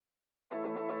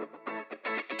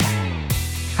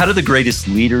How do the greatest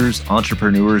leaders,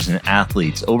 entrepreneurs, and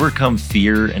athletes overcome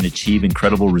fear and achieve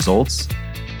incredible results?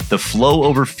 The Flow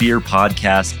Over Fear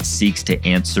podcast seeks to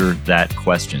answer that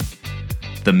question.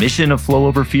 The mission of Flow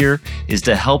Over Fear is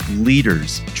to help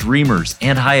leaders, dreamers,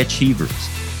 and high achievers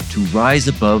to rise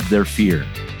above their fear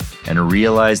and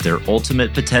realize their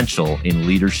ultimate potential in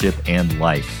leadership and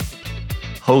life.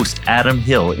 Host Adam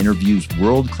Hill interviews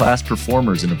world-class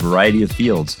performers in a variety of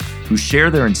fields who share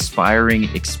their inspiring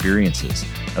experiences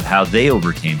of how they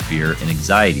overcame fear and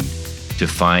anxiety to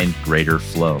find greater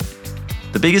flow.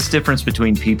 The biggest difference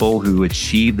between people who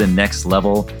achieve the next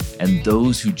level and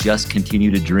those who just continue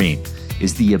to dream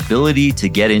is the ability to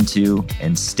get into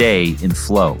and stay in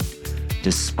flow,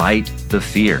 despite the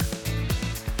fear.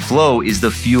 Flow is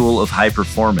the fuel of high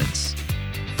performance.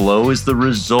 Flow is the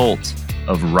result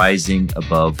of rising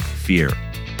above fear.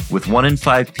 With 1 in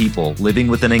 5 people living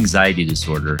with an anxiety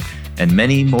disorder, and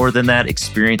many more than that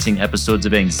experiencing episodes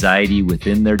of anxiety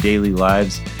within their daily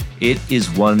lives, it is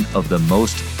one of the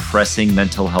most pressing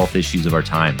mental health issues of our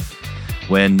time.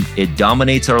 When it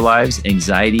dominates our lives,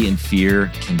 anxiety and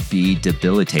fear can be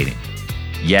debilitating.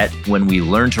 Yet, when we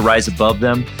learn to rise above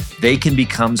them, they can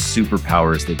become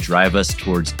superpowers that drive us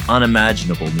towards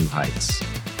unimaginable new heights.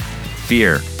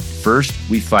 Fear. First,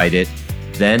 we fight it.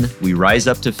 Then we rise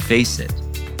up to face it.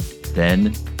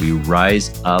 Then we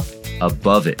rise up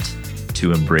above it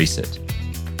to embrace it.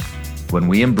 When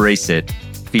we embrace it,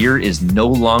 fear is no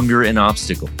longer an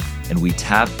obstacle, and we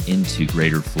tap into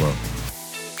greater flow.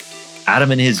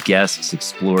 Adam and his guests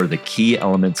explore the key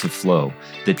elements of flow,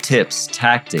 the tips,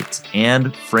 tactics,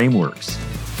 and frameworks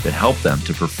that help them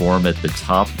to perform at the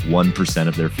top 1%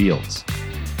 of their fields.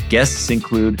 Guests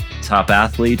include top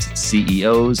athletes,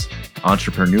 CEOs,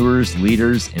 entrepreneurs,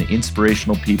 leaders, and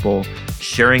inspirational people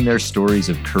sharing their stories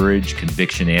of courage,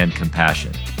 conviction, and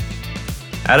compassion.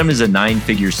 Adam is a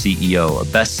 9-figure CEO,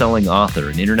 a best-selling author,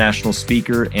 an international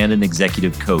speaker, and an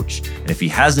executive coach. And if he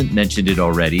hasn't mentioned it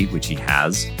already, which he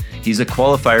has, he's a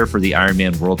qualifier for the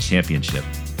Ironman World Championship.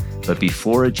 But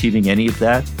before achieving any of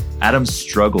that, Adam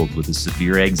struggled with a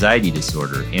severe anxiety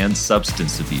disorder and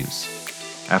substance abuse.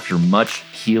 After much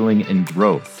healing and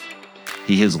growth,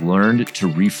 he has learned to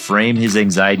reframe his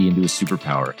anxiety into a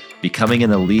superpower, becoming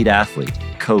an elite athlete,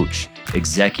 coach,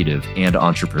 executive, and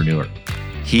entrepreneur.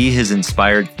 He has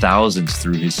inspired thousands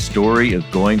through his story of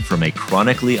going from a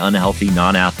chronically unhealthy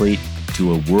non-athlete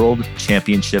to a world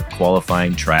championship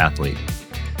qualifying triathlete.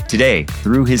 Today,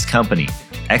 through his company,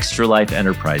 Extra Life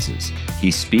Enterprises, he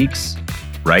speaks,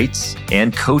 writes,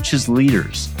 and coaches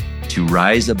leaders to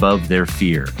rise above their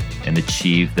fear and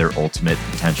achieve their ultimate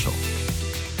potential.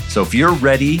 So if you're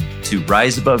ready to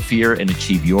rise above fear and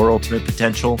achieve your ultimate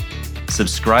potential,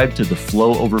 subscribe to the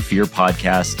Flow Over Fear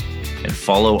podcast and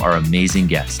follow our amazing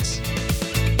guests.